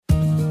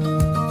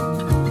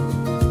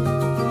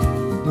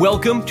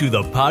Welcome to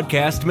the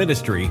podcast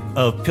ministry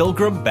of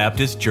Pilgrim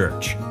Baptist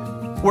Church.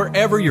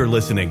 Wherever you're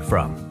listening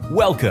from,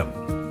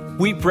 welcome.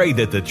 We pray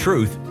that the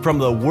truth from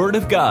the Word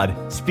of God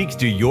speaks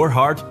to your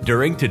heart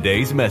during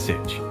today's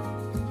message.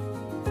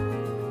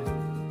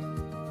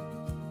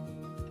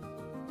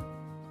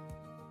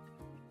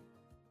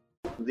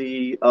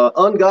 The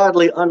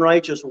ungodly,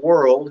 unrighteous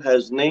world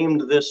has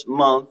named this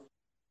month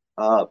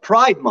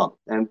Pride Month,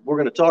 and we're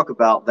going to talk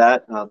about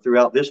that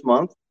throughout this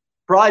month.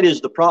 Pride is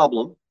the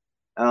problem.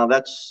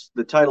 That's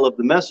the title of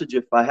the message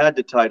if I had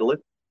to title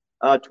it.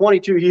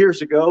 22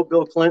 years ago,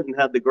 Bill Clinton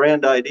had the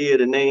grand idea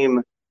to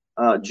name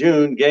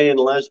June Gay and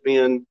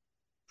Lesbian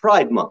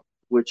Pride Month,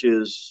 which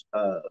is,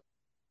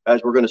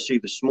 as we're going to see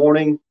this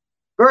morning,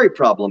 very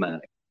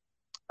problematic.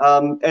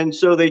 And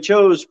so they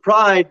chose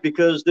pride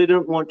because they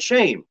didn't want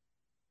shame.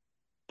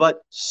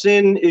 But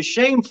sin is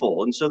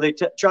shameful, and so they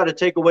try to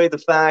take away the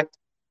fact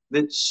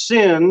that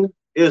sin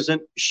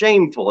isn't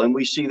shameful, and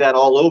we see that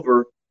all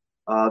over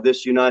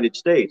this United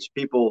States.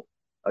 People,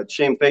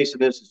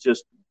 shamefacedness is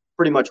just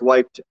pretty much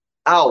wiped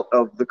out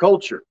of the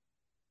culture.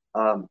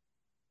 And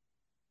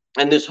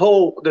this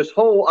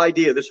whole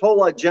idea, this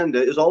whole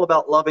agenda is all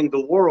about loving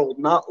the world,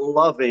 not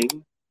loving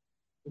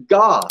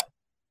God.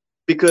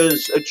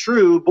 Because a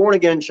true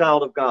born-again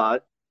child of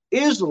God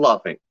is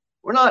loving.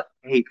 We're not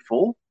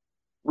hateful.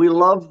 We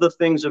love the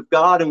things of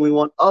God, and we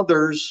want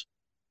others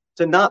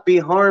to not be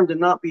harmed and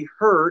not be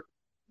hurt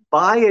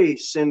by a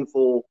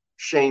sinful,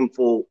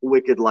 shameful,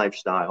 wicked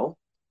lifestyle,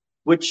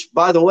 which,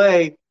 by the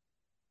way,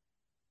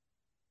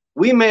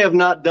 we may have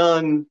not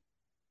done,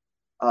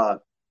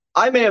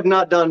 I may have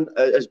not done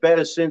as bad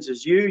as sins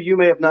as you. You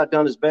may have not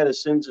done as bad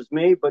as sins as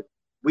me, but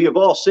we have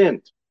all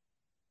sinned.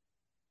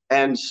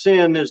 And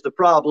sin is the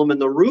problem,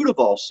 and the root of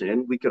all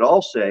sin, we could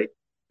all say,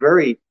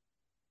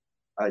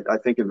 I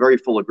think in very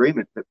full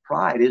agreement, that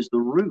pride is the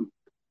root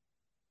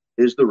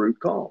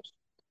cause.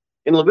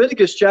 In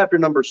Leviticus chapter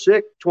number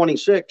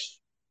 26,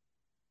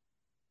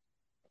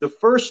 the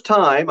first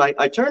time,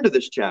 I turn to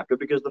this chapter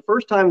because the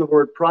first time the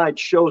word pride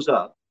shows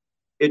up,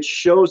 it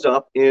shows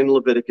up in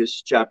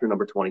Leviticus chapter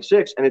number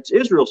 26, and it's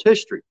Israel's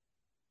history.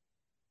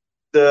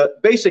 The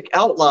basic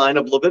outline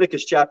of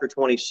Leviticus chapter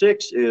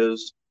 26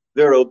 is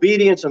their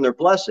obedience and their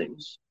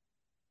blessings,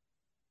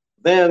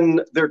 then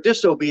their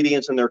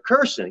disobedience and their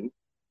cursing,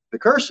 the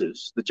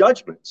curses, the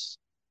judgments,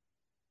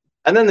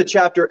 and then the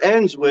chapter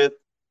ends with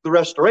the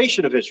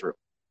restoration of Israel.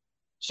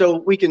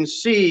 So we can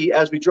see,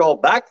 as we draw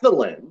back the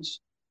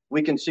lens,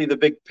 we can see the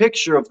big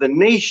picture of the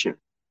nation.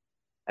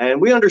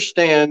 And we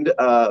understand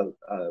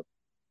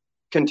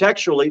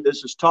contextually,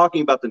 this is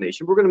talking about the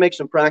nation. We're going to make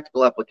some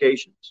practical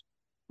applications.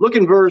 Look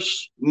in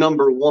verse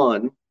number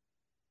 1.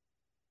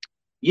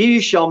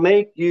 Ye shall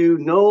make you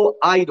no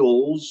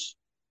idols,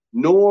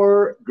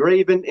 nor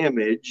graven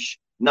image,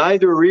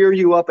 neither rear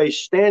you up a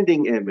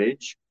standing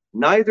image,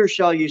 neither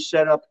shall you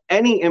set up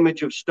any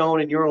image of stone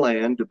in your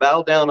land to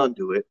bow down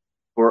unto it,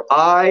 for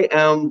I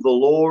am the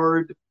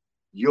Lord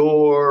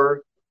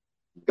your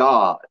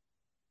God.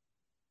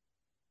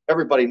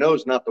 Everybody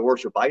knows not to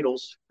worship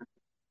idols.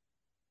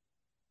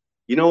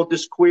 You know what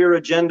this queer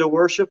agenda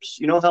worships?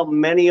 You know how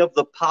many of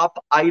the pop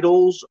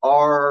idols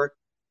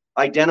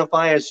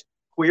identify as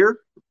queer?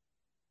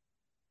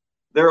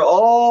 They're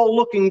all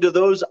looking to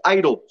those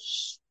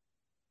idols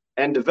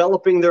and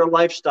developing their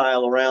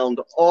lifestyle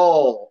around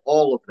all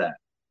of that.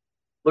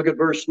 Look at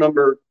verse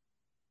number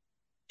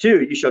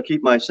 2. You shall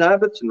keep my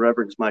Sabbaths and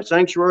reverence my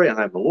sanctuary.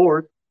 I am the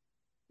Lord.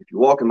 If you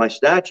walk in my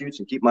statutes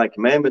and keep my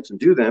commandments and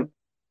do them,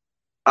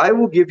 I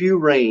will give you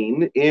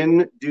rain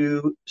in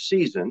due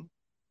season,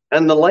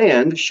 and the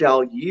land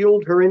shall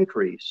yield her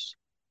increase,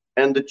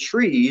 and the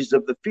trees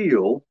of the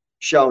field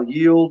shall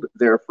yield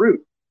their fruit.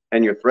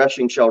 And your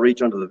threshing shall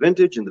reach unto the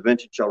vintage, and the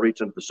vintage shall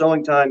reach unto the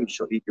sowing time. You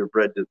shall eat your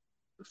bread to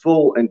the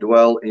full and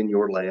dwell in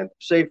your land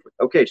safely.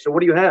 Okay, so what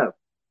do you have?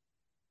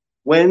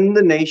 When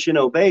the nation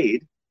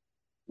obeyed,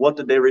 what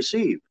did they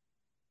receive?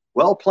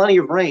 Well, plenty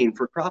of rain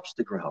for crops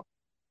to grow.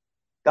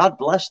 God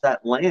blessed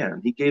that land.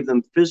 He gave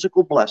them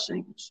physical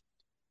blessings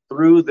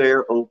through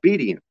their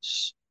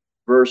obedience.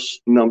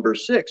 Verse number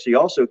 6, he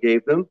also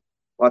gave them,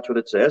 watch what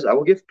it says, I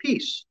will give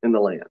peace in the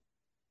land.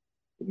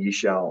 Ye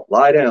shall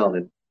lie down,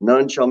 and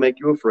none shall make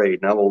you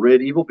afraid, and I will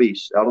rid evil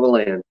beasts out of the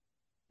land,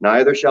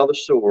 neither shall the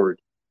sword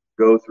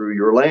go through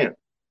your land.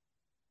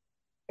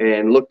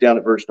 And look down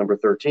at verse number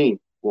 13.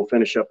 We'll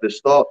finish up this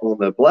thought on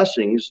the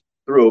blessings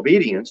through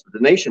obedience that the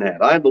nation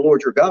had. I am the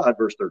Lord your God,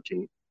 verse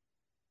 13,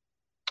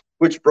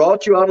 which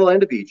brought you out of the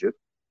land of Egypt,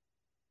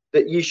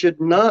 that ye should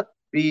not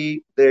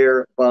be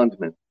their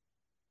bondmen.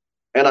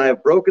 And I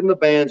have broken the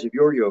bands of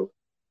your yoke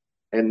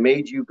and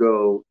made you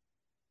go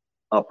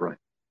upright.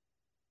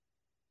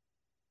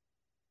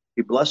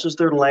 He blesses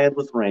their land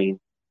with rain.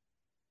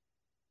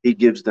 He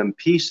gives them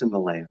peace in the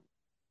land.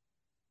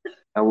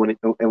 And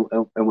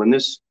when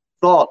this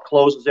thought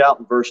closes out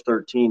in verse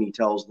 13, he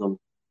tells them,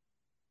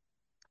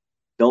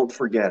 don't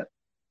forget,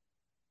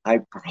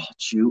 I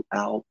brought you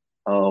out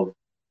of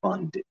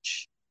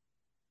bondage.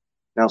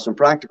 Now, some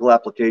practical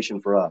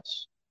application for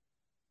us.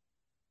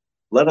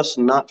 Let us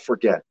not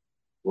forget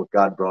what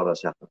God brought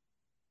us out of,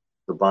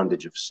 the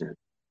bondage of sin.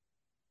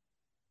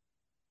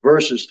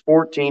 Verses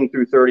 14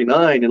 through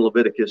 39 in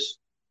Leviticus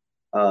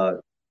has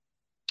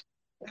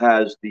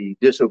the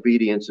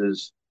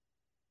disobediences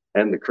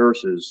and the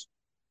curses.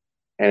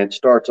 And it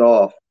starts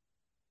off,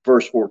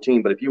 verse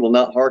 14, but if you will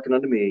not hearken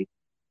unto me,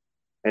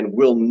 and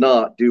will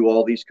not do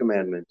all these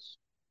commandments,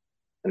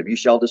 and if you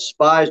shall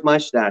despise my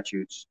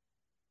statutes,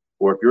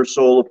 or if your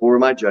soul abhor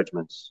my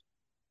judgments,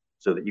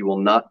 so that you will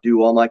not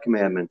do all my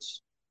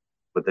commandments,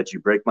 but that you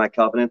break my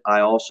covenant,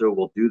 I also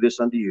will do this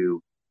unto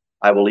you.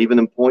 I will even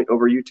appoint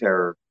over you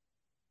terror,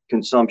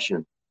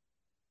 consumption,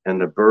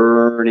 and the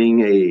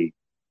burning ague.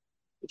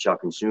 It shall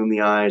consume the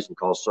eyes and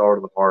cause sorrow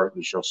to the heart.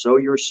 You shall sow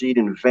your seed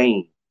in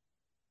vain,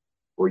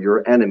 for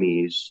your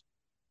enemies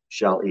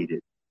shall eat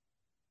it.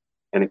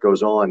 And it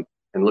goes on.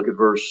 And look at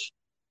verse,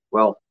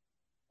 well,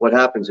 what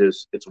happens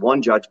is it's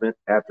one judgment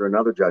after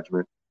another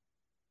judgment,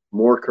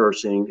 more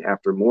cursing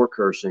after more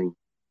cursing,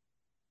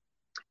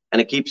 and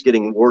it keeps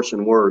getting worse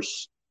and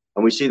worse.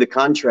 And we see the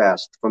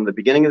contrast from the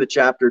beginning of the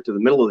chapter to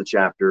the middle of the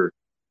chapter.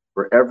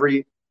 For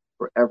every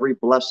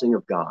blessing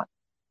of God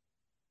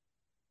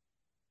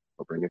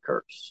will bring a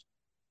curse.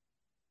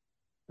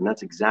 And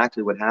that's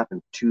exactly what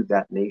happened to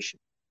that nation.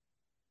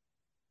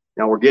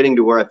 Now we're getting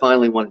to where I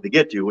finally wanted to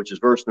get to, which is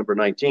verse number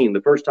 19.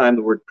 The first time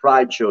the word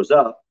pride shows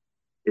up,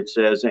 it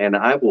says, and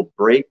I will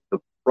break the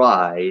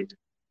pride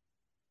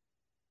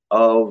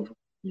of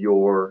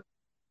your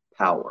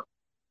power.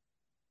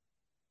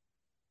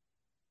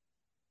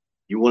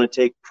 You want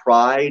to take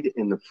pride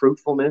in the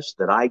fruitfulness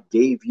that I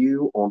gave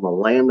you on the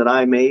land that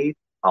I made?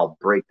 I'll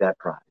break that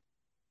pride.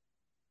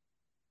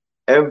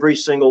 Every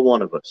single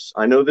one of us.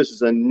 I know this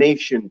is a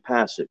nation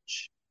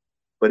passage,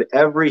 but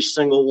every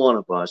single one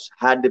of us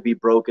had to be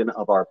broken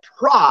of our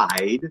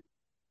pride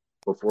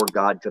before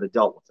God could have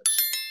dealt with us.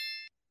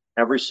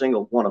 Every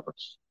single one of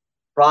us.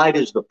 Pride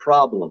is the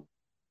problem.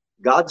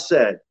 God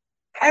said,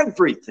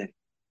 everything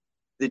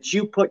that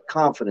you put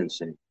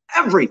confidence in,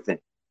 everything,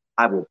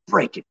 I will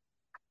break it.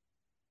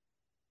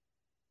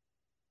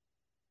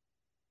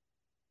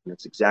 And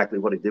that's exactly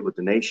what he did with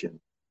the nation.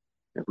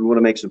 If we want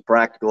to make some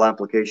practical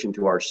application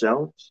to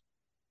ourselves,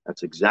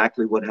 that's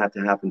exactly what had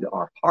to happen to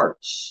our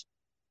hearts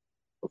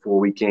before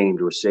we came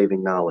to a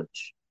saving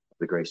knowledge of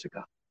the grace of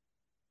God.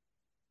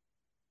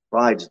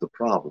 Pride's the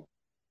problem.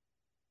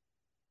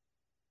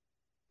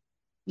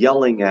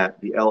 Yelling at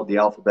the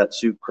alphabet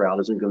soup crowd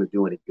isn't going to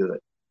do any good.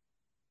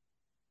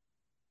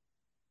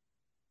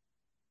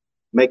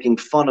 Making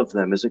fun of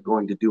them isn't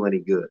going to do any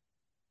good.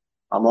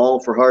 I'm all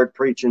for hard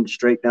preaching,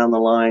 straight down the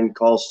line,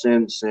 call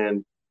sin,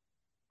 sin.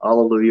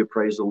 Hallelujah,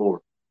 praise the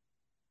Lord.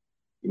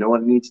 You know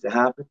what needs to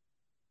happen?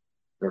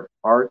 Their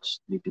hearts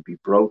need to be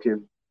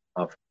broken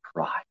of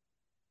pride.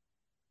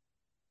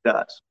 It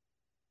does.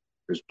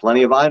 There's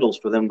plenty of idols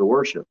for them to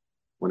worship.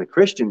 When a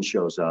Christian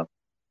shows up,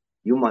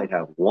 you might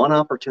have one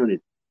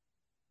opportunity.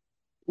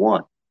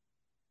 One.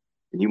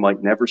 And you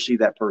might never see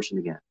that person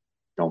again.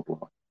 Don't blow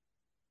it.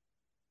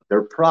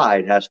 Their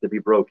pride has to be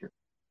broken.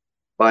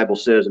 The Bible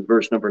says in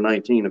verse number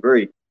 19, a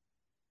very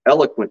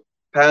eloquent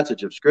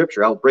passage of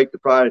scripture, I'll break the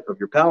pride of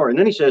your power. And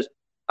then he says,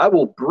 I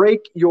will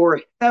break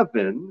your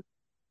heaven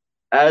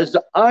as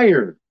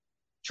iron.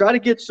 Try to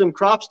get some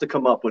crops to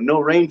come up when no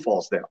rain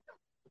falls down.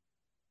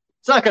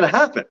 It's not going to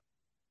happen.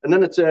 And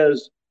then it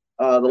says,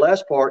 the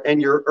last part,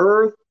 and your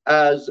earth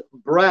as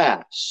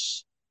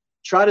brass.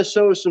 Try to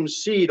sow some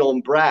seed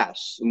on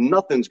brass.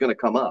 Nothing's going to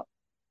come up.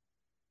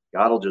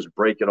 God will just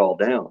break it all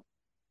down.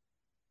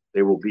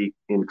 They will be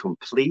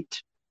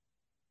incomplete.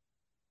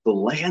 The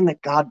land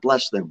that God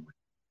blessed them with.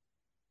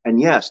 And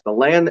yes, the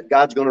land that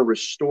God's going to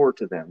restore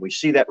to them. We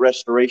see that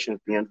restoration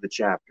at the end of the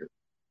chapter.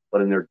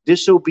 But in their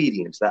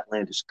disobedience, that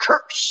land is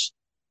cursed.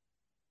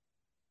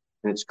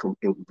 And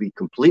it will be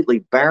completely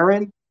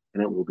barren,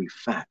 and it will be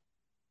fat.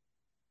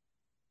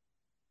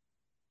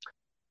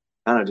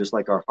 Kind of just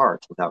like our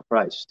hearts without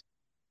Christ.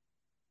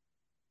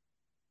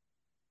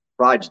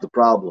 Pride's the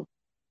problem.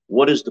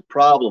 What is the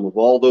problem of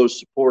all those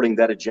supporting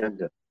that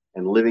agenda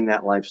and living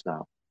that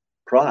lifestyle?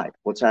 Pride.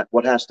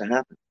 What has to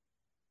happen?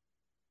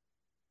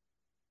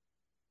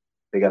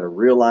 They got to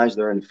realize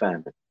they're in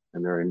famine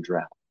and they're in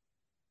drought.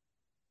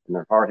 And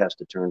their heart has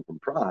to turn from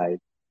pride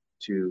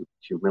to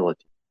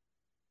humility.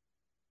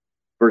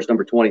 Verse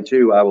number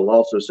 22, I will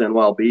also send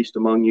wild beasts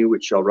among you,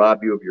 which shall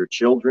rob you of your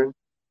children.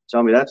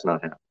 Tell me that's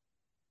not happening.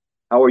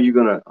 How are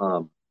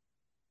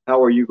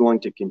you going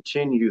to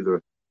continue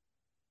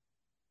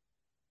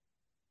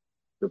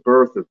the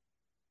birth of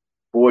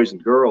boys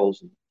and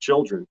girls and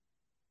children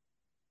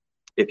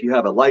if you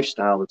have a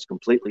lifestyle that's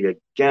completely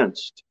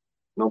against,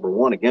 number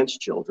one,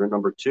 against children,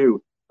 number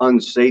two,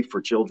 unsafe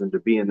for children to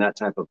be in that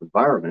type of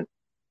environment,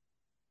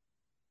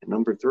 and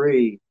number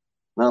three,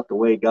 not the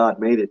way God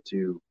made it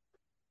to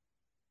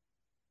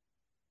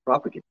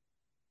propagate.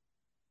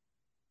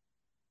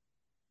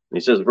 And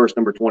he says in verse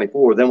number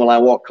 24, then will I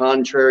walk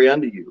contrary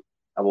unto you.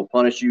 I will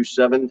punish you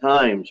 7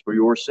 times for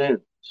your sins.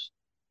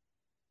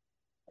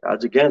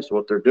 God's against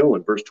what they're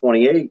doing. Verse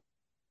 28,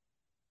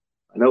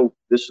 I know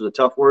this is a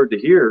tough word to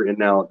hear in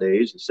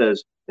nowadays. It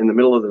says in the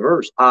middle of the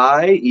verse,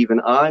 even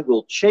I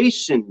will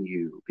chasten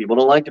you. People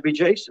don't like to be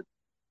chastened.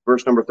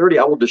 Verse number 30,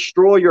 I will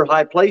destroy your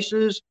high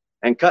places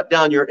and cut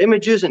down your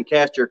images and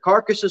cast your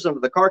carcasses under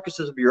the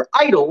carcasses of your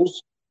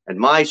idols, and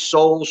my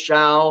soul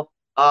shall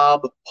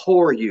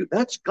abhor you.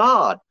 That's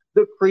God,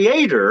 the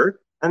creator,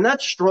 and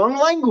that's strong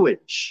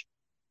language.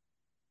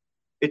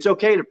 It's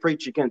okay to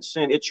preach against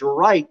sin. It's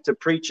right to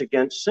preach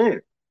against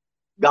sin.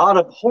 God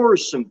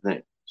abhors some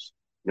things.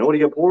 You know what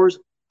he abhors?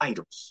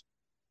 Idols.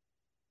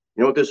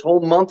 You know what this whole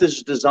month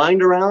is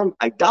designed around?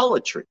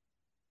 Idolatry.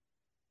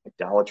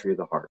 Idolatry of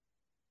the heart.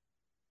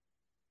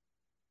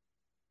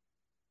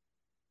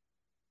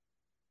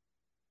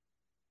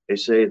 They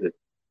say that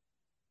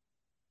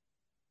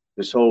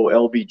this whole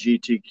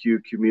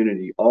LGBTQ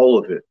community, all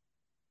of it,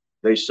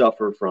 they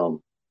suffer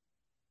from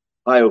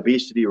high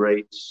obesity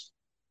rates.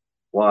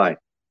 Why?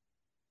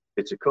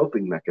 It's a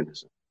coping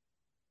mechanism.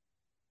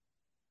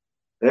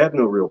 They have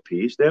no real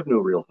peace. They have no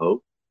real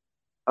hope.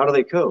 How do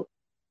they cope?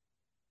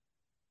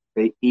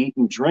 They eat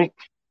and drink.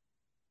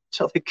 That's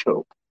how they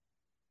cope.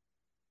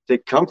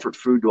 Take comfort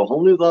food to a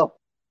whole new level.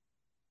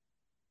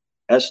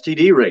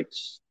 STD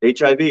rates,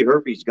 HIV,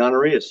 herpes,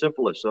 gonorrhea,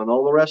 syphilis, and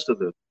all the rest of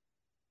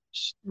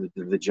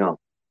the junk.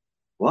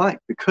 Why?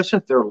 Because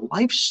of their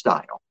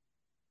lifestyle.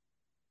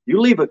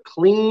 You leave a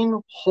clean,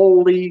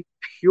 holy,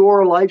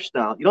 pure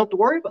lifestyle, you don't have to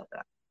worry about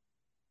that.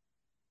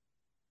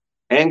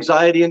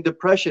 Anxiety and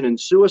depression and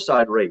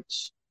suicide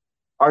rates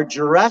are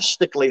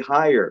drastically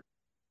higher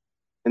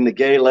in the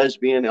gay,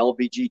 lesbian,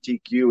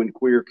 LGBTQ, and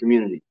queer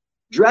community.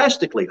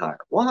 Drastically higher.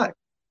 Why?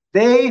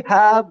 They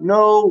have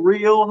no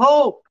real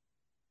hope.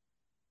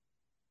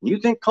 You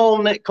think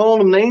calling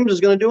them names is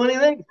going to do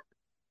anything?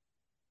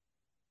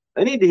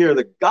 They need to hear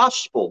the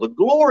gospel, the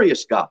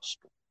glorious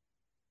gospel,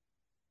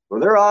 for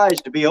their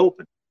eyes to be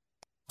open.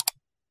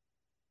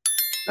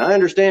 Now, I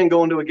understand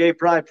going to a gay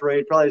pride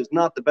parade probably is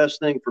not the best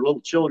thing for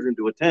little children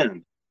to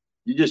attend.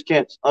 You just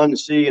can't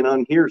unsee and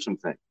unhear some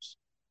things.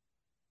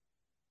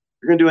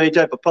 If you're going to do any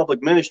type of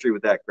public ministry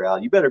with that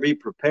crowd, you better be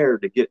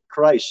prepared to get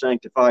Christ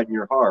sanctified in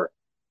your heart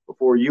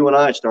before you and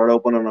I start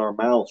opening our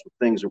mouths with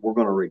things that we're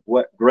going to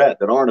regret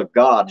that aren't of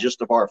God,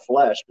 just of our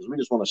flesh, because we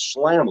just want to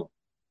slam them.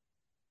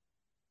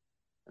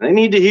 And they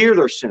need to hear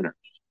they're sinners.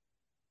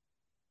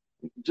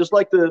 Just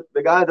like the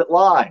guy that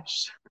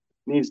lies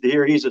needs to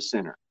hear he's a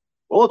sinner.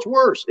 Well, it's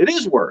worse. It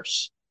is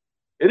worse.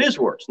 It is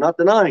worse. Not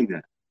denying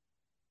that.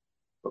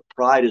 But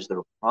pride is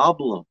their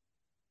problem.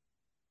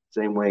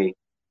 Same way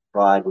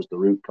pride was the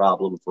root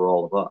problem for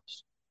all of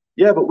us.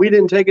 Yeah, but we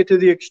didn't take it to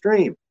the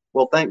extreme.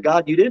 Well, thank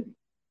God you didn't.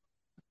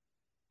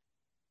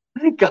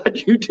 Thank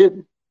God you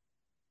didn't.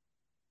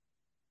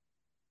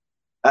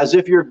 As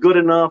if you're good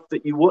enough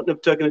that you wouldn't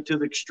have taken it to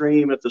the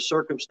extreme if the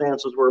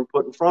circumstances were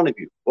put in front of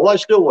you. Well, I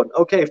still wouldn't.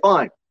 Okay,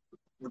 fine.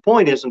 The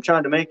point is I'm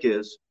trying to make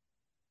is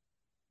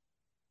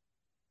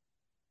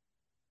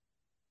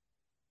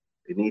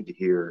they need to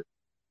hear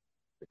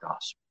the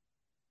gospel.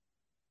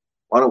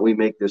 Why don't we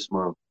make this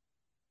month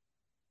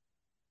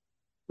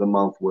the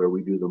month where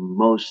we do the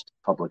most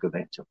public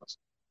evangelism?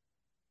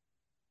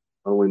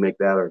 Why don't we make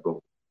that our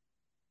goal?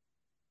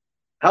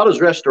 How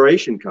does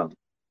restoration come?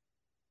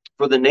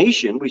 For the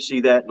nation, we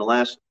see that in the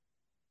last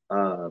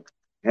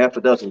half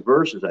a dozen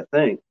verses, I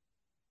think.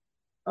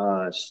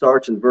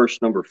 Starts in verse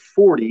number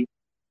 40,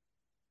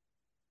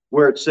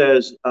 where it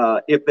says,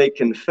 if they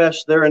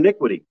confess their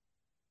iniquity.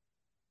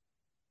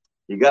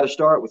 You got to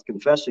start with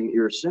confessing that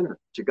you're a sinner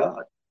to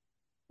God.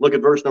 Look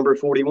at verse number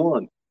 41.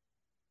 And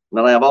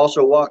that I have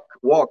also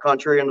walked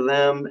contrary unto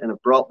them, and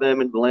have brought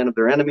them into the land of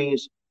their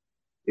enemies.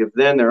 If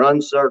then they're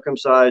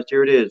uncircumcised,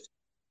 here it is,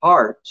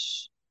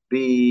 hearts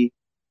be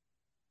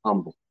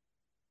humble.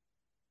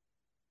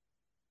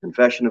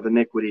 Confession of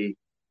iniquity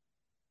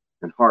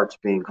and hearts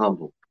being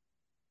humble.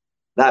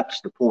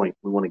 That's the point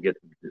we want to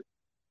get them to.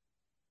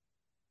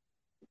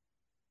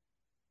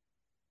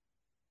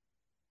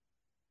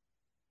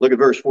 Look at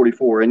verse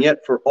 44. And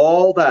yet for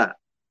all that,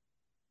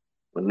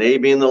 when they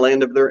be in the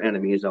land of their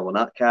enemies, I will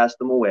not cast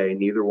them away,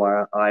 neither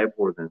will I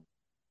abhor them,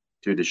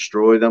 to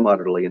destroy them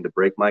utterly and to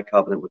break my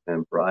covenant with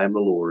them, for I am the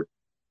Lord,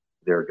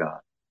 their God.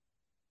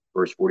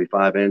 Verse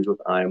 45 ends with,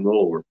 I am the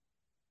Lord.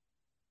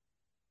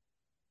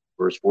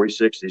 Verse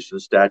 46, these are the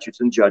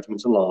statutes and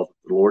judgments and laws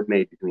that the Lord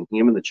made between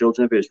him and the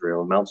children of Israel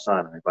on Mount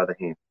Sinai by the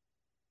hand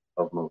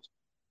of Moses.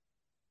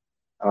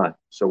 All right,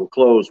 so we'll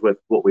close with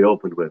what we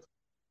opened with.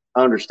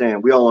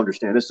 We all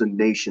understand, this is a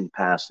nation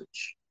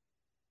passage.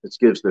 This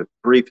gives the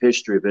brief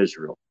history of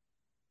Israel,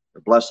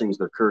 their blessings,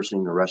 their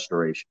cursing, their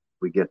restoration.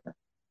 We get that.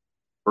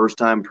 First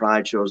time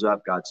pride shows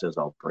up, God says,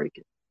 I'll break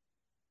it.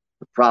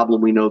 The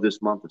problem we know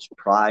this month is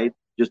pride,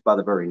 just by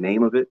the very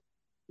name of it.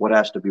 What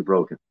has to be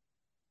broken?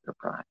 Their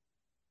pride.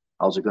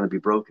 How's it going to be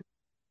broken?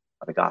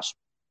 By the gospel.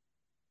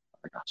 By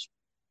the gospel.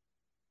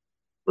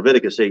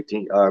 Leviticus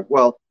 18.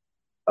 Go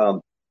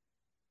to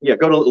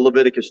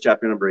Leviticus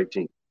chapter number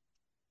 18.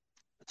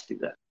 Let's do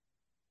that.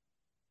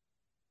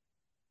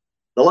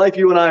 The life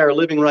you and I are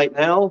living right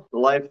now, the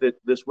life that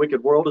this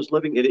wicked world is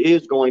living, it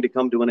is going to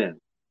come to an end.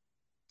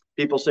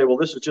 People say, well,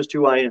 this is just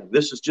who I am.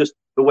 This is just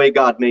the way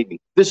God made me.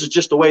 This is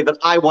just the way that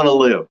I want to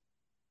live.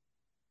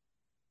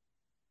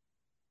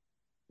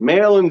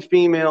 Male and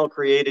female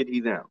created he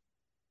them.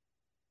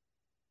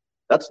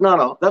 That's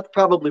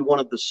probably one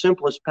of the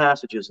simplest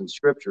passages in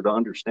Scripture to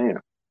understand.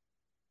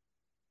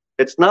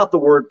 It's not the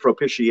word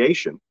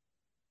propitiation.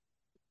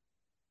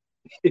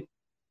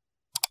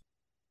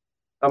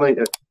 I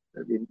mean,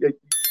 you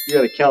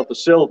got to count the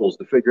syllables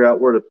to figure out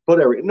where to put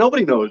everything.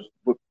 Nobody knows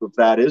what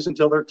that is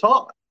until they're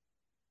taught.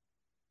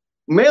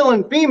 Male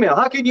and female,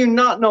 how can you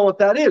not know what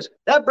that is?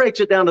 That breaks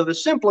it down to the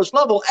simplest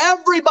level.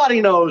 Everybody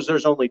knows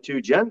there's only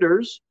two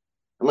genders,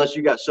 unless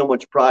you got so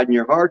much pride in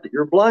your heart that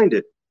you're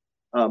blinded.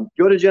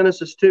 Go to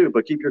Genesis 2,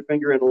 but keep your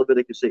finger in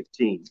Leviticus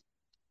 18.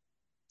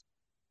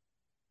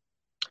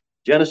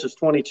 Genesis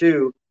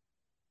 22.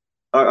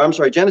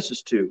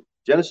 Genesis 2.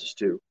 Genesis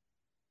 2.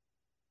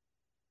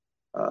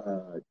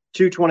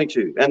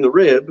 2:22. And the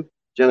rib,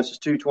 Genesis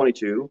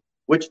 2:22,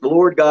 which the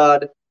Lord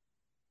God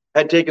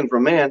had taken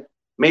from man,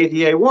 made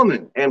he a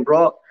woman and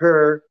brought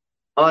her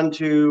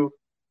unto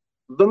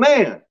the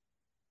man.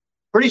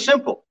 Pretty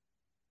simple.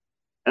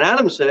 And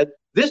Adam said,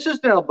 this is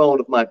now bone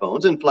of my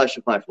bones and flesh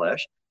of my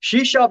flesh.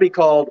 She shall be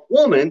called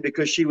woman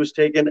because she was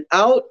taken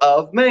out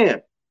of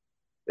man.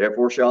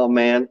 Therefore shall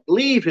man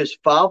leave his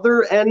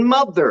father and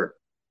mother.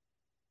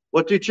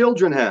 What do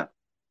children have?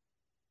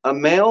 A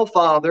male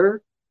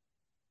father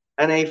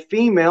and a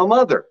female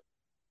mother.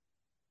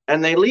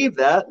 And they leave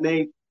that,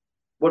 and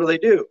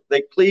what do?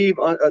 They cleave,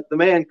 the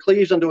man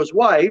cleaves unto his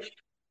wife,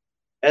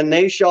 and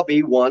they shall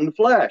be one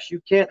flesh.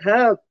 You can't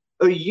have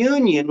a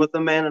union with a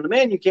man and a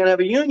man. You can't have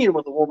a union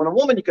with a woman and a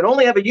woman. You can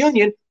only have a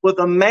union with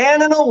a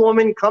man and a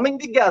woman coming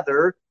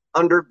together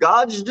under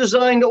God's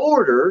designed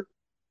order,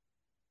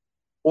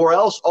 or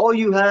else all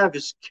you have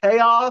is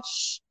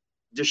chaos,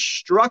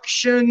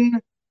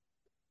 destruction,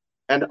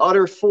 and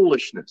utter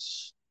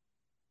foolishness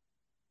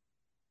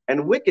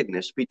and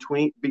wickedness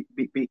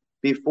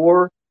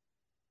before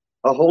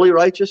a holy,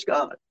 righteous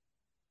God.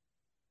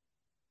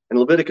 In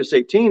Leviticus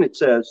 18, it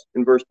says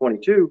in verse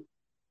 22,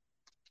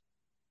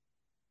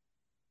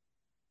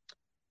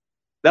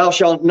 thou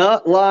shalt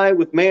not lie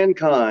with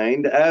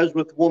mankind as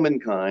with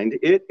womankind.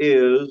 It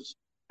is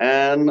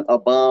an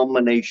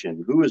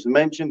abomination. Who is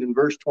mentioned in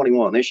verse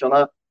 21? They shall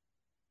not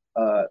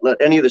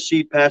let any of the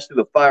seed pass through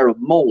the fire of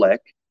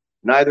Molech,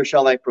 neither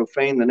shall they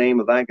profane the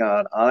name of thy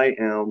God. I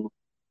am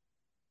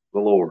the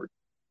Lord.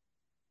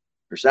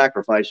 They're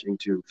sacrificing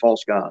to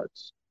false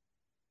gods.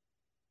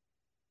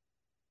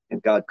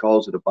 And God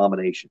calls it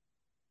abomination.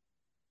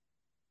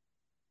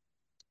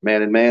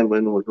 Man and man,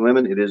 women with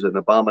women, it is an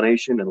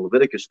abomination. In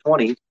Leviticus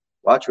 20,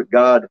 watch what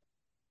God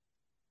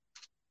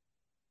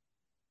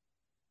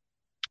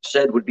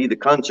said would be the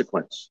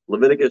consequence.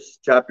 Leviticus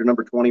chapter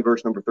number 20,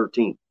 verse number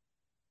 13.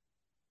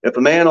 If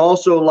a man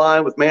also lie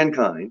with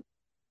mankind,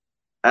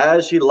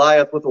 as he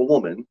lieth with a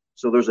woman,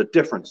 so there's a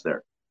difference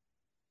there.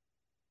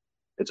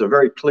 It's a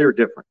very clear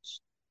difference.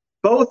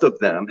 Both of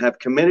them have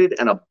committed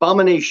an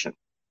abomination.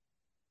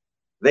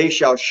 They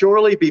shall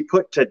surely be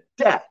put to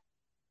death.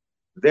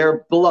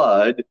 Their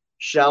blood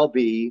shall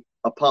be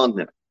upon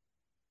them.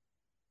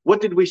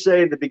 What did we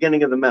say at the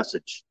beginning of the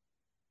message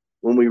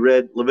when we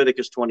read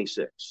Leviticus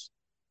 26?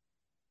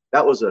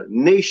 That was a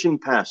nation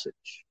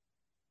passage.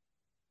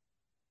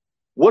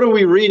 What are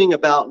we reading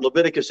about in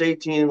Leviticus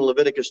 18 and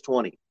Leviticus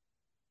 20?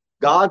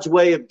 God's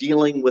way of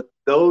dealing with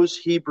those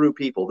Hebrew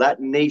people, that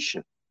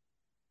nation.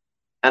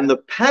 And the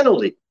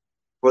penalty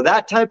for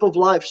that type of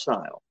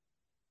lifestyle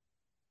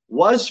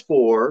was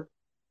for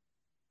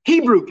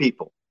Hebrew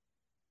people.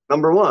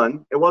 Number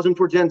one, it wasn't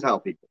for Gentile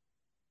people.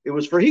 It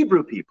was for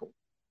Hebrew people.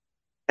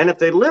 And if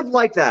they lived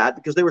like that,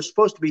 because they were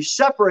supposed to be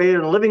separated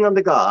and living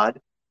unto God,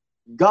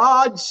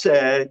 God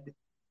said,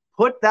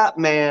 put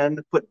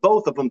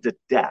both of them to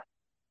death.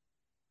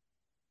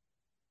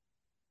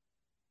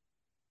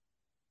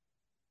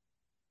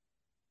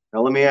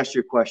 Now, let me ask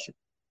you a question.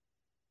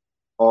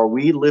 Are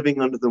we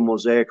living under the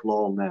Mosaic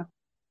law now?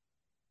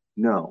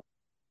 No.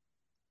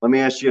 Let me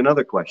ask you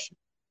another question.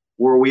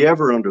 Were we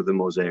ever under the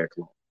Mosaic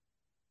law?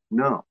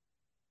 No.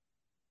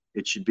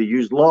 It should be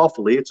used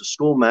lawfully. It's a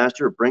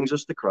schoolmaster. It brings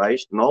us to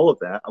Christ and all of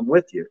that. I'm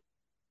with you.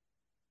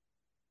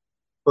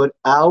 But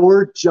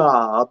our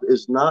job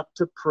is not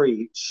to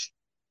preach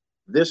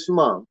this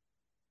month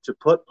to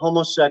put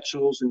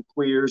homosexuals and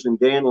queers and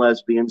gay and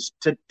lesbians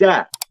to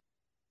death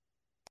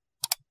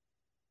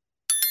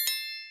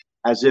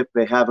as if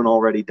they haven't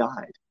already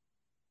died.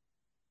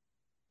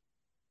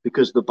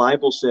 Because the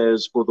Bible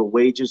says, for the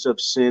wages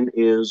of sin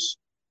is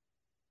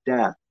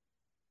death.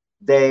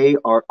 They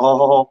are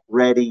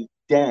already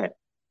dead.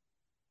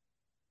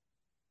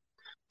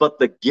 But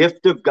the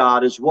gift of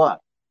God is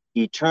what?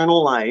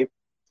 Eternal life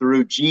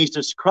through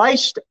Jesus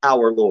Christ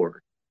our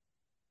Lord.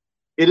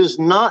 It is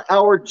not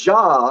our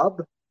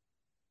job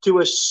to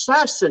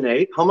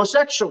assassinate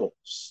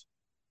homosexuals.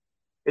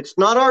 It's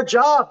not our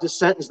job to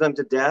sentence them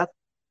to death.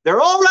 They're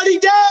already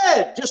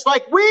dead, just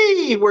like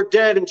we were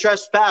dead in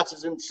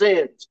trespasses and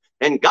sins.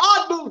 And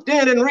God moved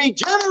in and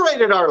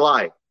regenerated our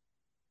life.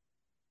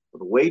 For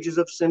the wages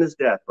of sin is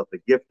death, but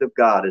the gift of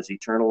God is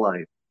eternal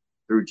life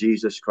through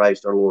Jesus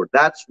Christ our Lord.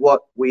 That's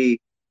what we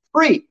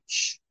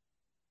preach.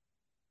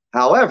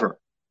 However,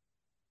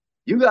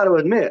 you got to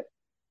admit,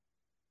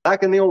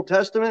 back in the Old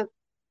Testament,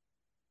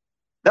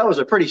 that was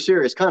a pretty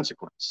serious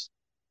consequence.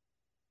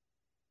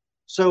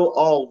 So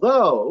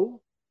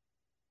although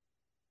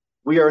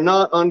we are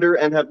not under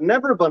and have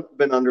never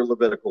been under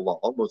Levitical law,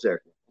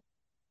 Mosaic law,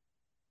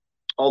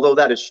 although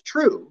that is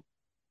true,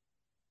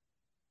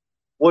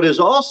 what is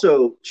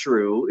also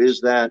true is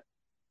that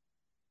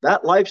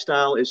that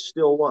lifestyle is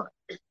still what?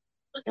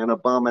 An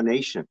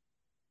abomination.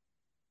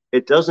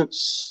 It doesn't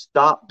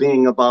stop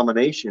being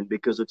abomination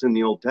because it's in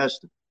the Old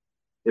Testament.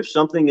 If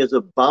something is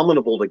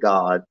abominable to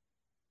God,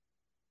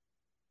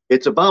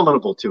 it's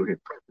abominable to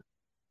him.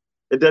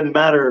 It doesn't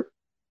matter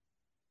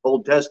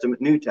Old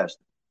Testament, New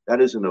Testament. That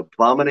is an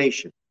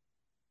abomination.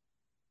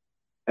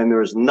 And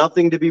there is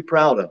nothing to be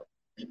proud of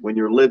when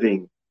you're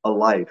living a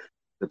life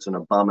that's an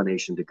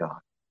abomination to God.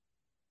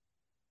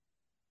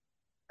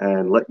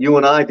 And let you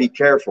and I be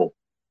careful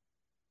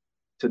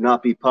to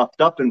not be puffed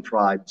up in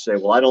pride and say,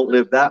 well, I don't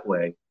live that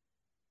way,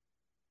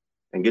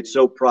 and get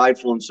so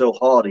prideful and so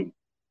haughty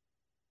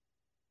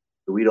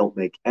that we don't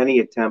make any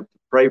attempt to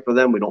pray for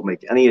them. We don't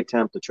make any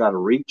attempt to try to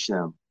reach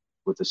them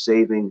with the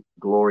saving,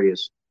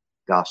 glorious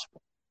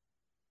gospel.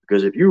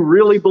 Because if you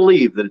really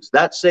believe that it's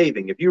that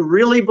saving, if you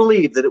really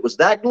believe that it was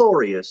that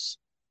glorious,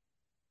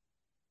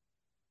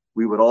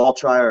 we would all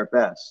try our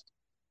best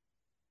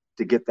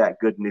to get that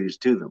good news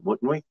to them,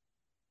 wouldn't we?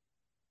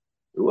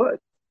 We would.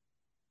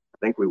 I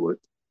think we would.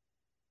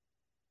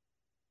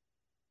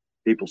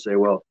 People say,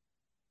 well,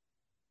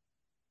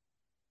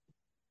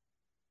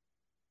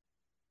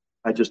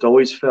 I just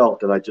always felt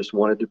that I just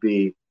wanted to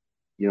be,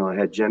 I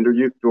had gender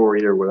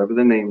euphoria or whatever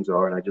the names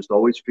are, and I just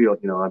always feel,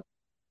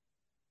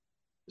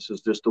 this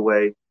is just the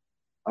way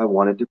I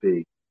wanted to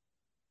be.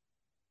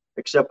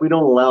 Except we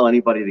don't allow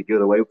anybody to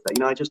get away with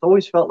that. I just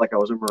always felt like I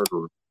was a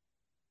murderer.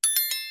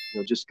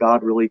 Just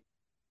God really,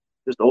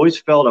 just always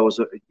felt I was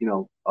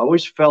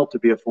always felt to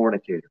be a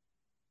fornicator.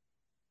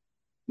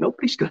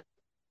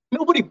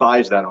 Nobody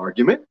buys that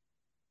argument.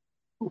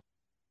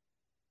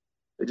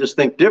 They just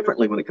think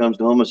differently when it comes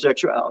to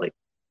homosexuality.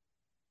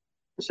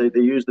 They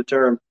use the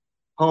term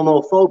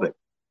homophobic.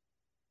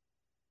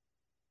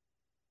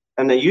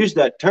 And they use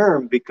that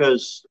term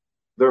because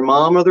their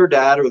mom or their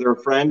dad or their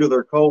friend or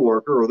their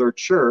coworker or their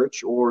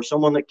church or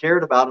someone that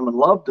cared about them and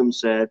loved them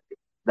said,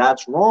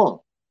 that's wrong.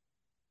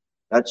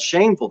 That's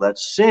shameful.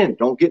 That's sin.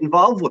 Don't get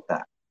involved with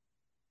that.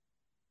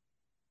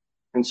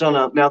 And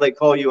so now they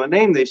call you a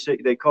name. They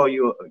call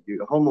you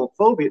a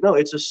homophobia. No,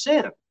 it's a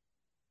sin.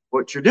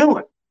 What you're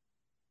doing.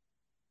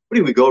 What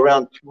do we go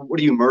around? What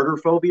are you, murder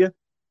phobia?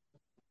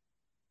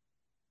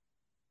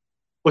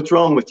 What's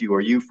wrong with you?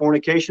 Are you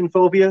fornication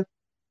phobia?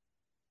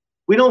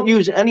 We don't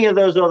use any of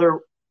those other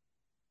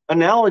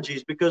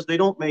analogies because they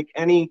don't make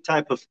any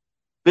type of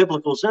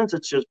biblical sense.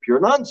 It's just pure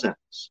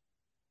nonsense.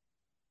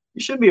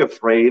 You shouldn't be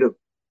afraid of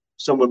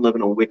someone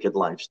living a wicked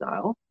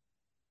lifestyle.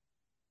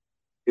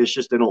 It's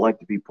just they don't like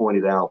to be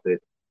pointed out that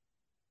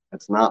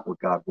that's not what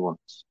God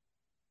wants.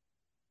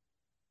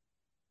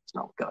 It's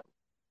not what God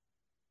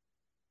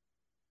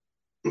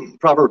wants.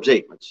 Proverbs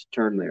 8, let's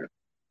turn there.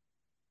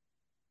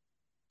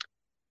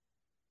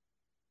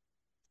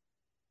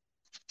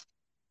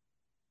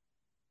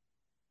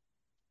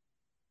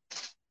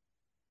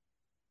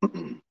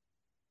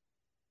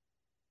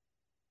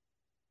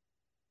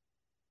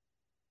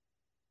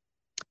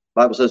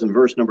 Bible says in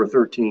verse number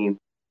 13,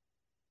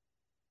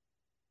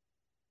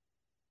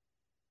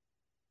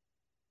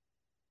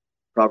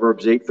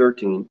 Proverbs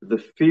 8:13, the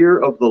fear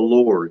of the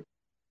Lord,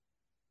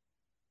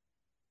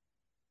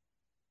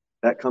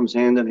 that comes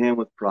hand in hand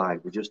with pride.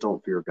 We just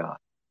don't fear God.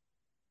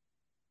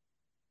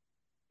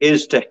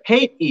 Is to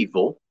hate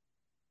evil.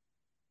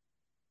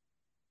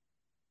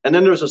 And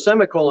then there's a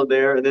semicolon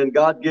there, and then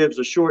God gives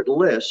a short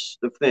list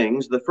of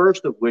things, the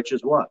first of which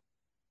is what?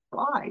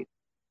 Pride.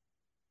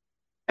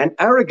 And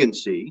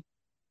arrogancy,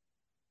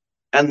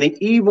 and the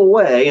evil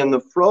way, and the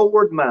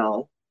froward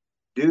mouth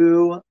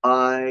do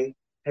I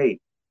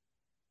hate.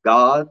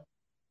 God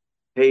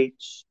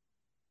hates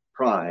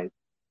pride.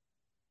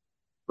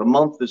 The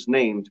month is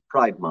named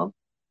Pride Month,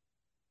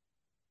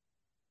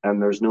 and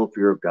there's no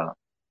fear of God.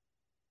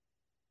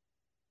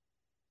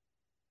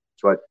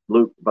 That's right,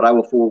 Luke, but I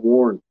will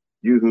forewarn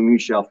you whom you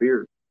shall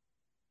fear.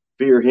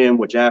 Fear him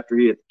which after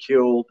he hath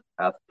killed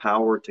hath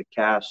power to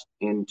cast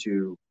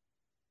into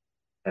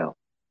hell.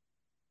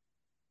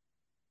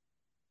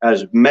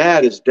 As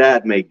mad as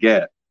Dad may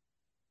get,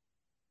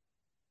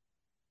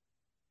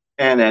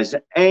 and as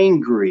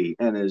angry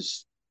and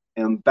as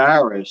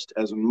embarrassed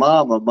as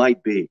Mama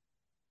might be,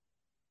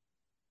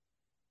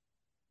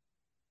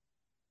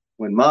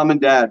 when Mom and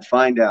Dad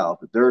find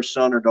out that their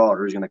son or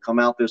daughter is going to come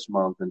out this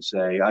month and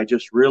say, I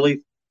just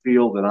really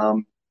feel that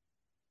I'm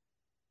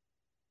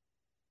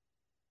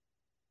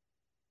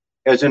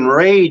as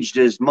enraged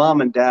as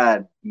Mom and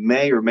Dad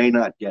may or may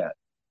not get,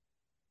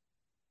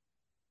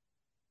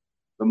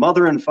 the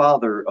mother and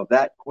father of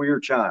that queer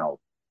child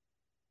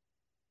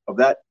of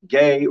that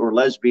gay or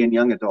lesbian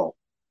young adult,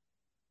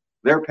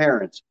 their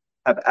parents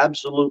have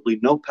absolutely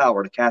no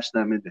power to cast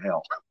them into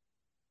hell.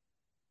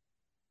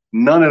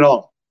 None at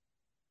all.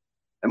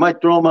 They might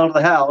throw them out of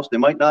the house. They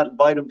might not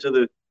invite them to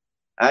the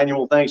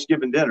annual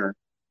Thanksgiving dinner.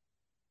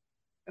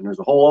 And there's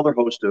a whole other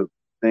host of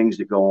things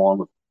that go on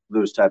with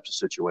those types of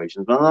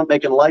situations. But I'm not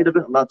making light of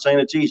it. I'm not saying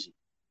it's easy.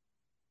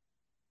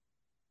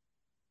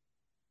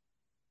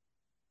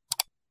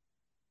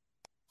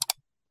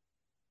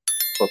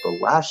 But the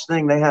last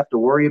thing they have to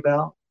worry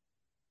about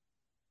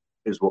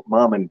is what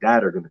mom and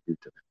dad are going to do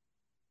to them.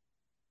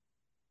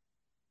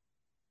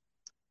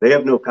 They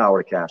have no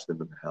power to cast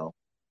them into hell,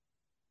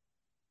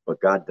 but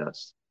God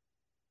does.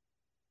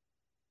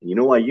 And you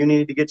know why you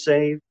need to get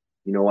saved?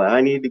 You know why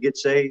I need to get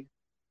saved?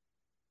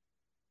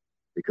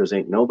 Because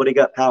ain't nobody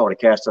got power to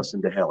cast us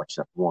into hell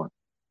except one.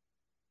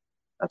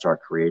 That's our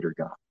Creator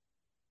God.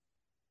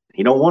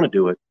 He don't want to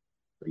do it,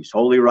 but He's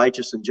holy,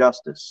 righteous, and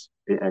justice,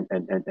 and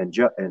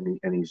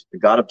He's the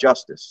God of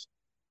justice,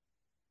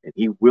 and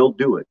He will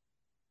do it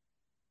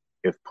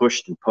if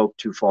pushed and poked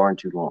too far and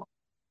too long.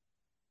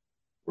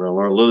 We're going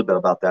to learn a little bit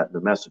about that in the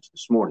message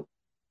this morning.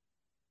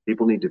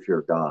 People need to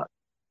fear God.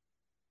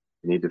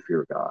 They need to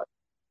fear God.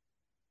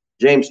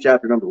 James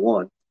chapter number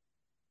 1.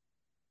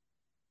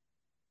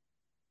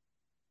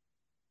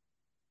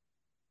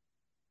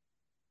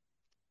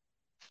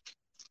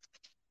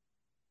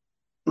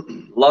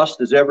 Lust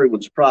is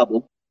everyone's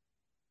problem.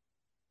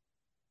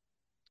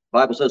 The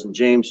Bible says in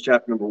James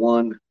chapter number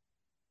 1,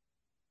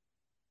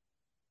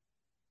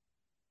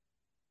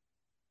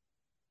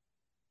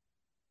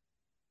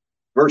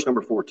 verse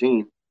number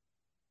 14.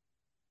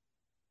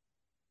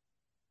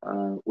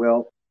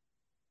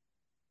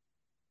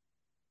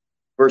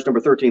 Verse number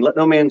 13, let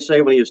no man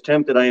say when he is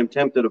tempted, I am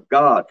tempted of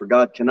God, for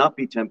God cannot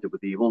be tempted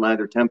with evil,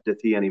 neither tempteth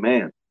he any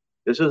man.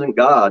 This isn't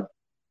God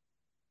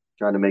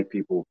trying to make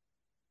people,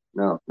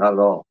 no, not at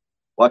all.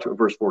 Watch what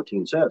verse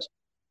 14 says.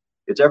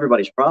 It's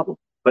everybody's problem.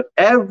 But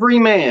every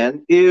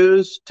man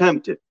is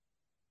tempted.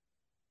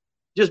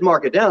 Just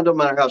mark it down. Don't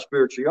matter how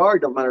spiritual you are.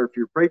 Don't matter if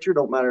you're a preacher.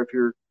 Don't matter if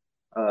you're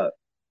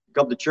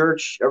come to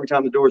church every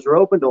time the doors are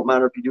open. Don't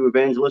matter if you do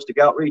evangelistic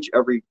outreach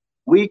every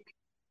week.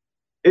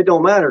 It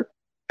don't matter.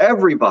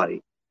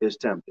 Everybody is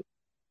tempted.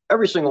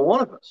 Every single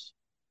one of us.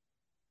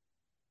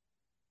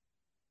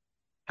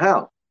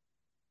 How?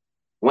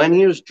 When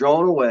he is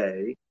drawn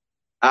away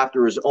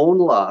after his own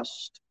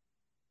lust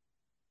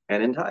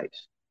and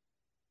enticed.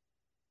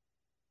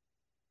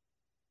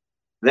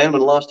 Then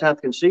when lust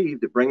hath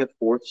conceived, it bringeth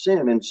forth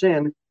sin, and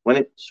sin, when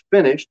it's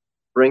finished,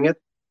 bringeth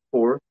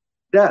forth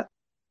death.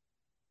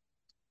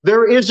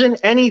 There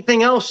isn't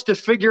anything else to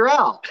figure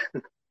out.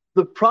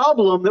 The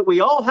problem that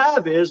we all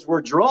have is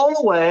we're drawn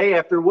away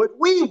after what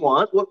we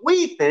want, what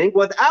we think,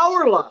 what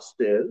our lust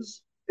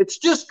is. It's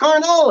just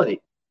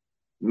carnality.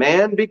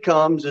 Man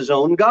becomes his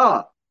own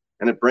God,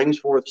 and it brings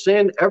forth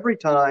sin every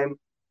time,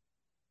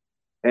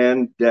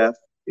 and death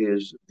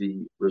is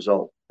the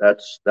result.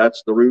 That's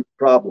the root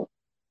problem.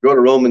 Go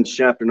to Romans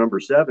chapter number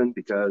 7,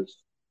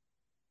 because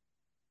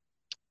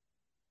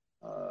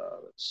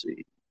let's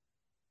see.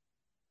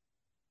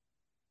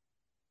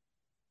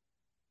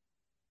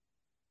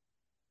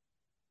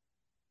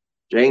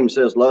 James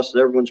says lust is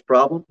everyone's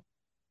problem.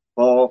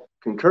 Paul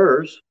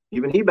concurs.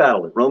 Even he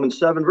battled it. Romans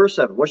 7, verse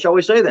 7. What shall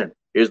we say then?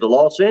 Is the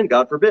law sin?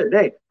 God forbid.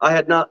 Nay, I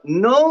had not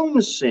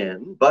known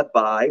sin but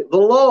by the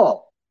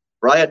law.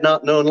 For I had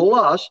not known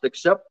lust,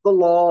 except the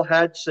law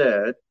had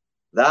said,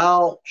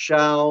 thou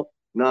shalt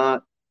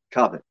not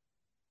covet.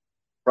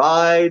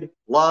 Pride,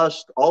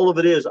 lust, all of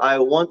it is, I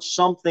want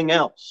something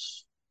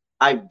else.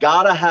 I've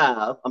got to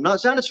have, I'm not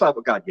satisfied with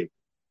what God gave me.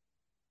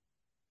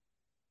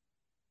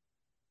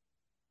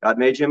 God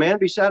made you a man,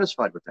 be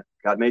satisfied with that.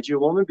 God made you a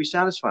woman, be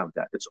satisfied with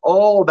that. It's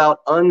all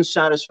about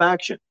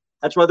unsatisfaction.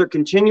 That's why they're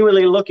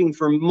continually looking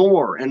for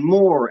more and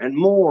more and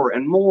more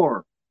and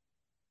more.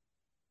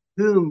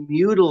 Who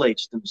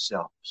mutilates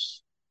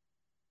themselves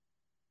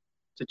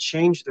to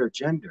change their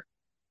gender?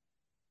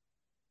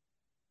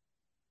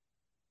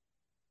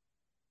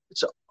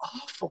 It's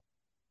awful.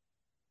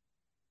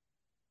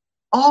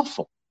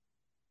 Awful.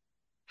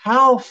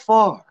 How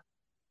far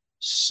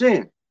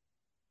sin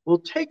will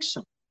take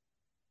some.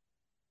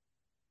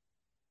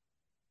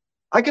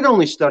 I can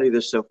only study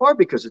this so far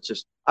because it's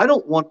just, I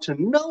don't want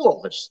to know all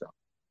this stuff.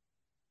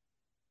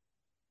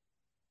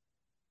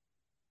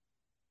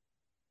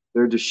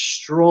 They're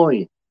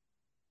destroying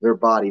their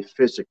body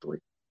physically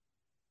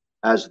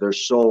as their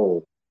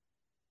soul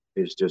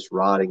is just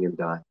rotting and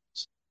dying.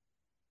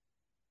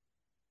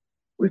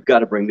 We've got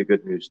to bring the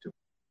good news to them.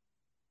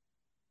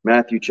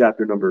 Matthew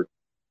chapter number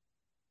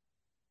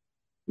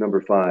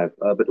 5.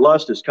 But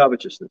lust is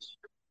covetousness.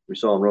 We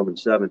saw in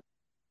Romans 7.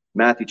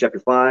 Matthew chapter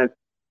 5.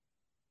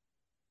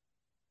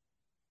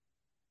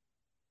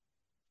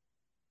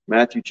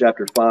 Matthew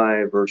chapter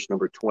 5, verse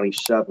number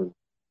 27.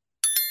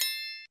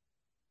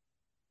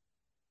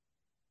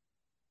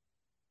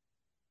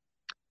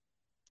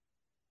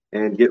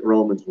 And get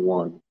Romans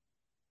 1.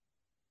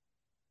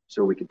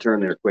 So we can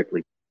turn there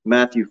quickly.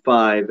 Matthew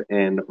 5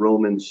 and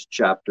Romans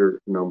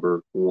chapter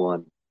number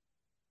 1.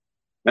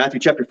 Matthew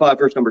chapter 5,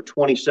 verse number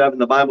 27,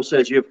 the Bible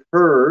says, "You have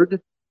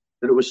heard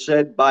that it was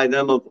said by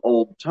them of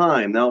old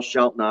time, thou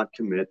shalt not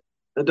commit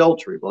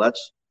adultery." Well,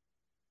 that's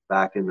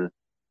back in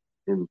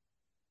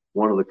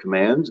one of the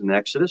commands in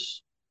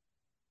Exodus.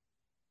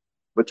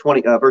 But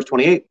verse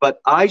 28,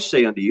 "But I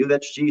say unto you,"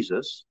 that's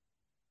Jesus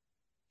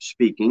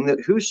speaking,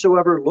 "that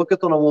whosoever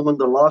looketh on a woman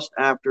to lust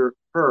after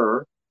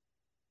her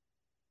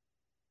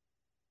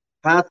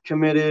hath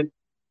committed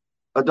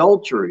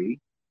adultery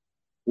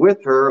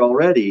with her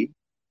already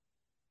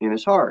in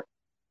his heart."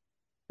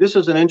 This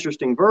is an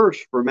interesting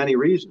verse for many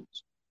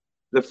reasons.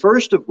 The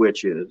first of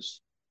which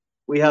is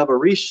we have a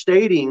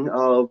restating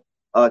of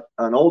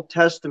an Old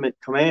Testament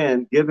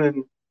command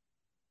given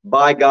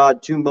by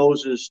God to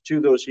Moses to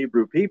those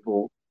Hebrew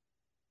people,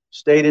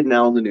 stated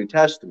now in the New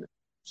Testament.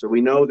 So we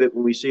know that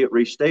when we see it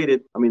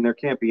restated, there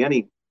can't be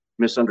any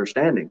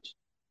misunderstandings.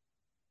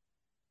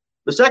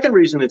 The second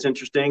reason it's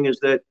interesting is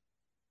that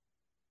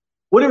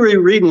what do we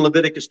read in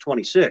Leviticus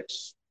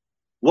 26?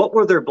 What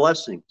were their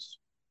blessings?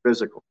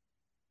 Physical.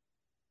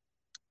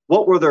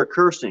 What were their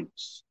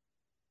cursings?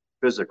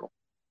 Physical.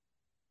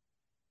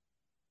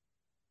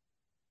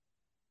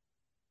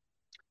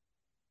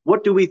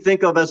 What do we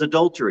think of as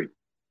adultery?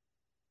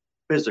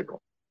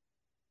 Physical.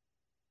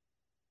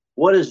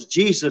 What does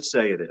Jesus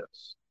say it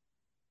is?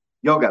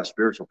 Y'all got a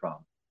spiritual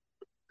problem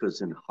because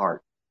it's in the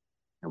heart.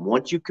 And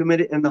once you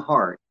commit it in the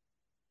heart,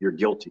 you're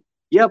guilty.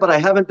 Yeah, but I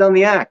haven't done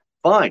the act.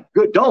 Fine,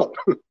 good, don't.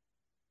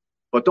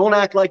 But don't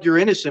act like you're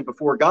innocent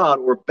before God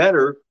or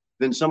better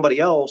than somebody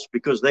else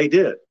because they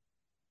did.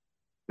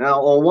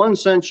 Now, on one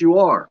sense, you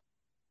are.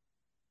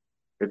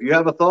 If you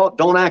have a thought,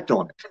 don't act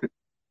on it.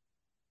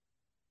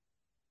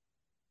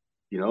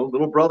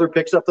 Little brother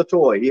picks up the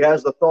toy. He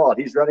has the thought.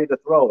 He's ready to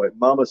throw it.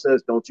 Mama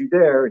says, "Don't you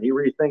dare." And he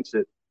rethinks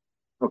it.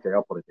 Okay,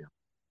 I'll put it down.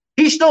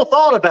 He still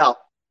thought about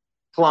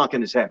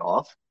clonking his head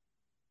off.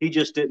 He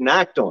just didn't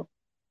act on it.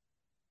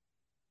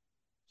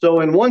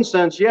 So in one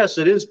sense, yes,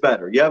 it is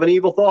better. You have an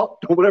evil thought,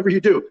 whatever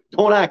you do,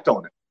 don't act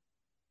on it.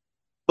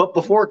 But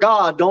before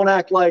God, don't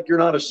act like you're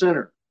not a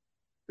sinner.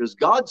 Because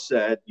God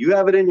said, you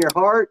have it in your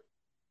heart.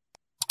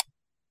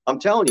 I'm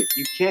telling you,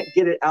 you can't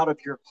get it out of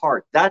your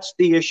heart. That's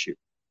the issue.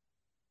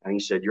 And he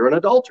said, you're an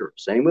adulterer.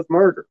 Same with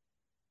murder.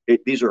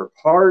 These are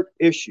heart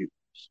issues.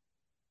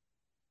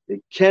 They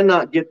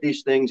cannot get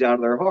these things out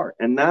of their heart.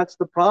 And that's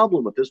the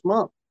problem with this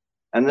month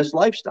and this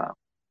lifestyle.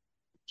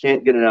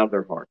 Can't get it out of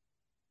their heart.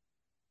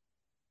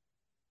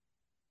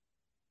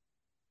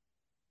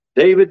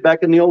 David,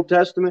 back in the Old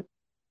Testament,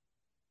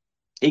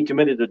 he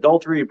committed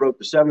adultery. He broke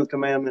the 7th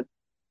commandment.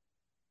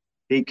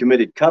 He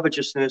committed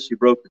covetousness. He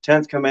broke the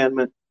 10th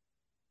commandment.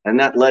 And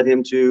that led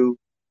him to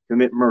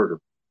commit murder.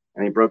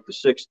 And he broke the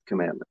 6th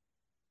commandment.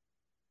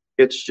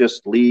 It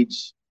just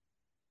leads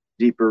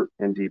deeper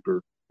and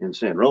deeper in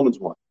sin. Romans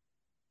 1.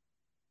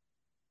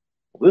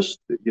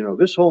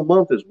 This whole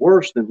month is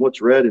worse than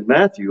what's read in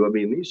Matthew.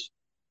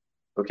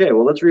 Okay,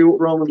 well, let's read what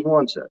Romans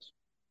 1 says.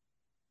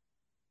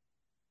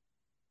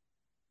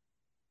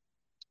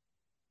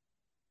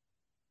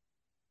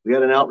 We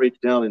had an outreach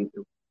down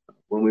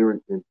when we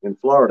were in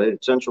Florida,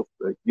 at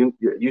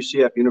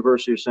UCF,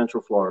 University of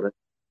Central Florida.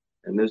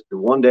 And the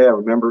one day I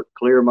remember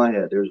clear in my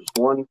head. There's this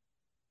one,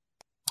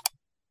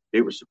 it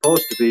was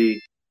supposed to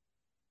be,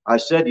 I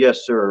said,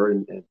 "Yes, sir,"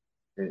 and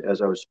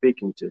as I was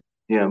speaking to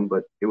him,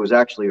 but it was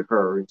actually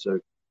her. And so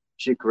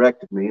she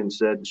corrected me and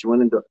said, she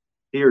went into,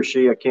 he or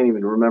she, I can't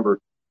even remember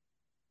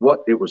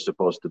what it was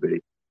supposed to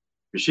be.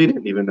 Because she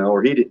didn't even know,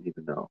 or he didn't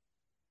even know.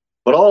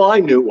 But all I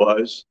knew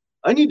was,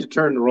 I need to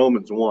turn to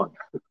Romans 1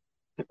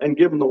 and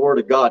give them the word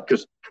of God,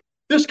 because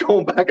this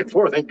going back and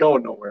forth ain't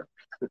going nowhere.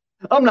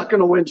 I'm not going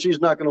to win. She's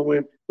not going to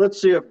win.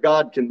 Let's see if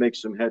God can make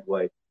some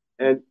headway.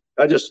 And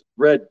I just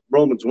read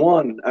Romans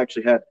 1 and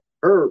actually had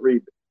her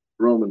read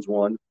Romans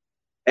 1.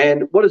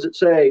 And what does it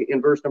say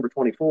in verse number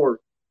 24?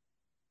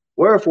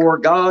 "Wherefore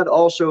God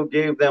also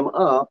gave them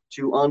up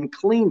to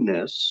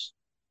uncleanness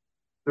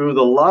through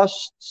the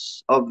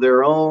lusts of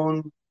their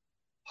own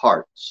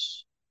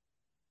hearts,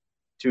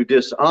 to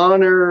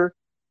dishonor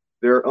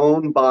their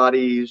own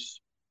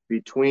bodies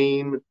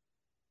between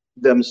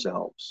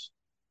themselves."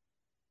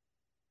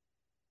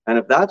 And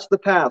if that's the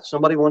path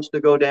somebody wants to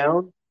go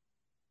down,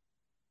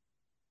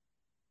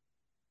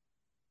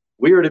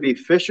 we are to be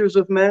fishers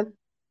of men,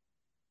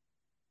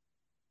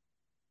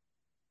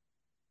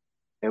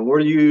 and we're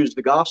to use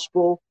the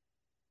gospel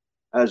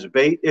as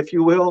bait, if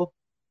you will,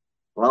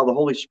 allow the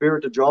Holy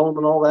Spirit to draw them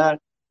and all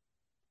that.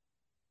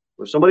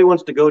 If somebody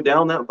wants to go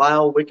down that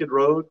vile, wicked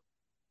road,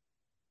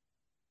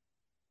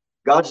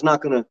 God's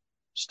not going to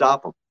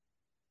stop them.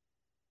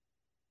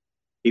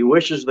 He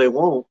wishes they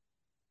won't,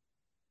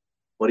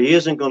 but he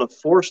isn't going to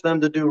force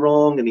them to do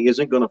wrong, and he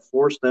isn't going to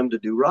force them to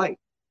do right.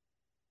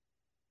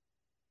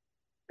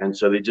 And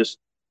so they just,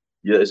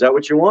 yeah, is that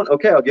what you want?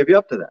 Okay, I'll give you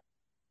up to that.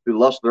 Who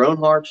lust their own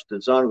hearts, to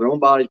dishonor their own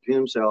bodies between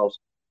themselves,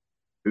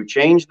 who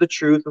change the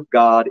truth of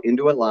God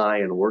into a lie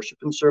and worship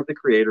and serve the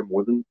creature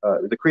more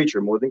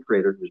than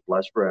creator, who is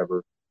blessed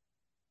forever.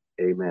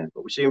 Amen.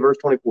 But we see in verse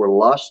 24,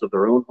 lust of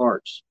their own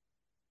hearts.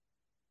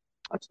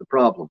 That's the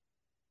problem.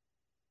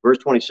 Verse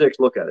 26,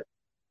 look at it.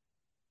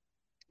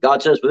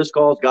 God says, for this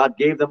cause God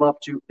gave them up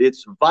to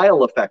its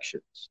vile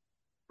affections.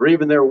 For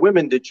even their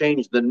women did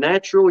change the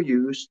natural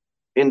use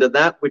into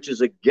that which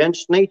is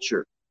against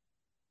nature.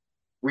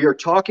 We are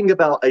talking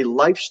about a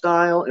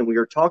lifestyle, and we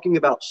are talking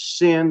about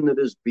sin that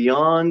is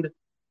beyond,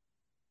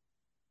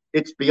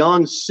 it's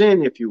beyond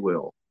sin, if you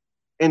will,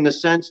 in the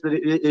sense that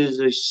it is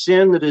a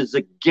sin that is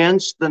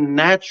against the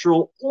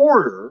natural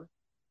order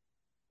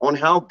on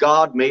how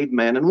God made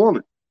man and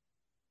woman.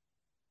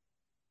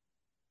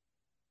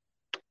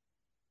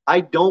 I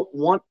don't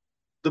want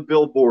the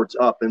billboards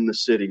up in the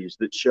cities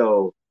that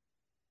show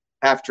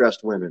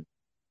half-dressed women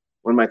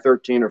when my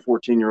 13 or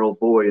 14-year-old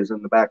boy is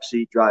in the back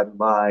seat driving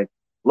by,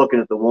 looking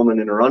at the woman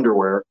in her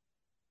underwear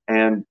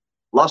and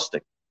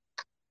lusting.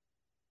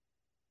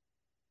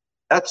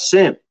 That's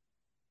sin.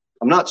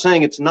 I'm not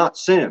saying it's not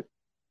sin.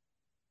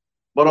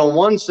 But on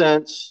one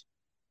sense,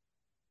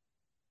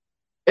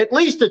 at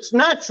least it's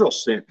natural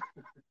sin.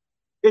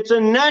 It's a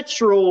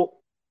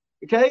natural,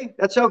 okay?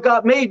 That's how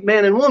God made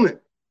man and woman.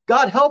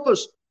 God help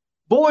us.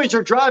 Boys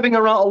are driving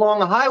around along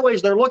the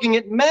highways. They're looking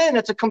at men.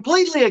 It's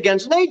completely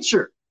against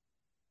nature.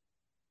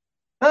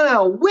 And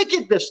how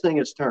wicked this thing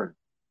has turned.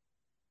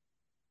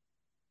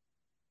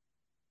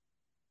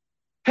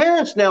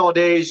 Parents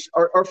nowadays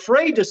are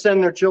afraid to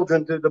send their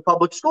children to the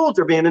public schools.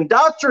 They're being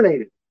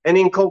indoctrinated and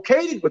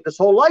inculcated with this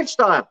whole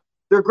lifestyle.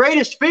 Their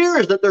greatest fear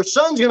is that their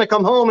son's going to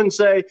come home and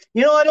say,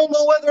 you know, I don't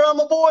know whether I'm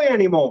a boy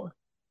anymore.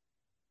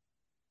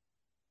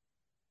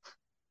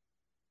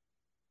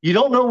 You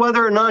don't know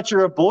whether or not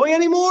you're a boy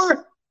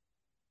anymore?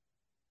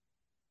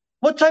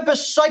 What type of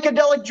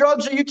psychedelic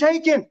drugs are you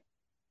taking?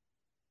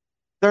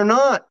 They're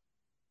not.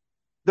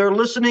 They're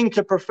listening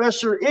to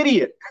Professor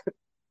Idiot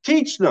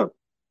teach them.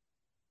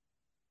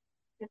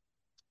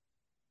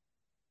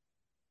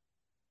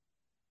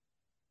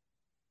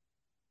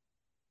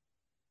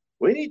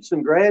 We need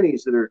some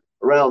grannies that are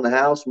around the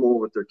house more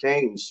with their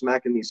canes,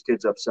 smacking these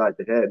kids upside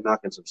the head,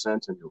 knocking some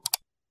sense into them.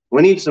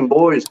 We need some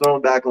boys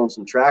throwing back on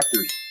some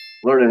tractors,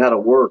 learning how to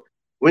work.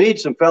 We need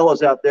some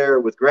fellas out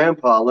there with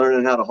grandpa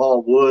learning how to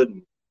haul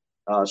wood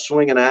and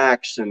swing an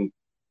axe and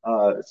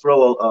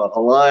throw a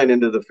line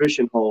into the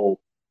fishing hole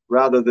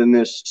rather than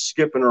this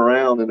skipping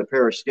around in a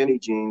pair of skinny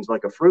jeans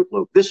like a Fruit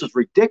Loop. This is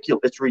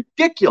ridiculous. It's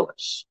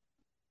ridiculous.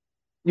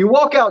 You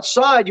walk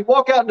outside, you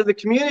walk out into the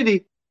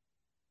community,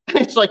 and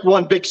it's like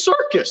one big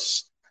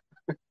circus.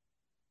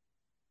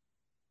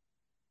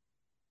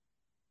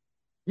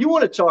 You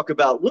want to talk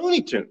about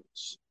Looney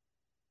Tunes.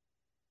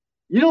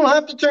 You don't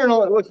have to turn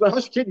on. When I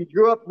was a kid, you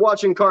grew up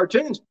watching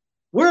cartoons.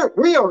 We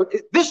are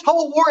this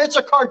whole war. It's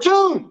a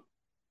cartoon,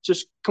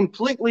 just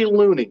completely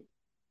loony.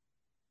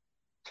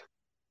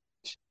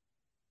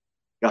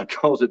 God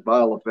calls it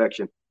vile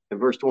affection. In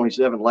verse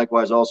 27,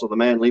 likewise also the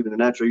man leaving the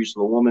natural use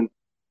of the woman,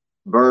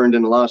 burned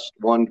in lust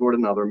one toward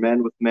another,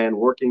 men with men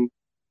working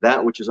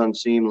that which is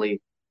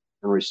unseemly,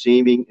 and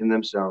receiving in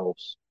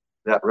themselves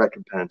that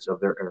recompense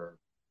of their error,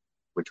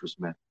 which was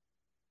met.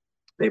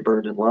 They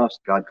burned in lust.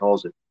 God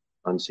calls it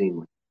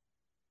unseemly.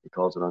 He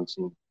calls it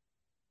unseemly.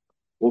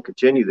 We'll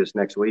continue this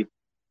next week.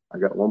 I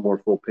got one more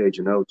full page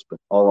of notes, but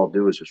all I'll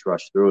do is just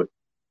rush through it,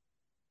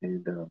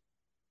 and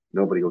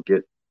nobody will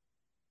get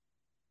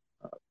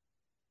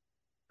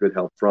good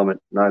help from it.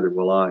 Neither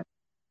will I.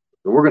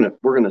 So we're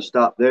gonna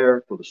stop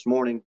there for this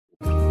morning.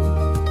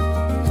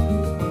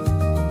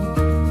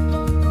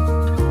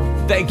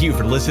 Thank you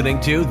for listening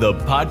to the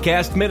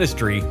podcast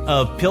ministry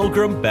of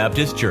Pilgrim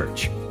Baptist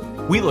Church.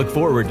 We look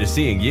forward to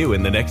seeing you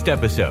in the next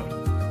episode.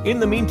 In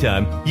the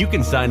meantime, you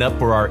can sign up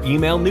for our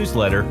email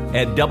newsletter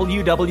at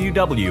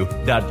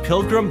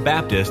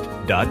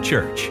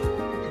www.pilgrimbaptist.church.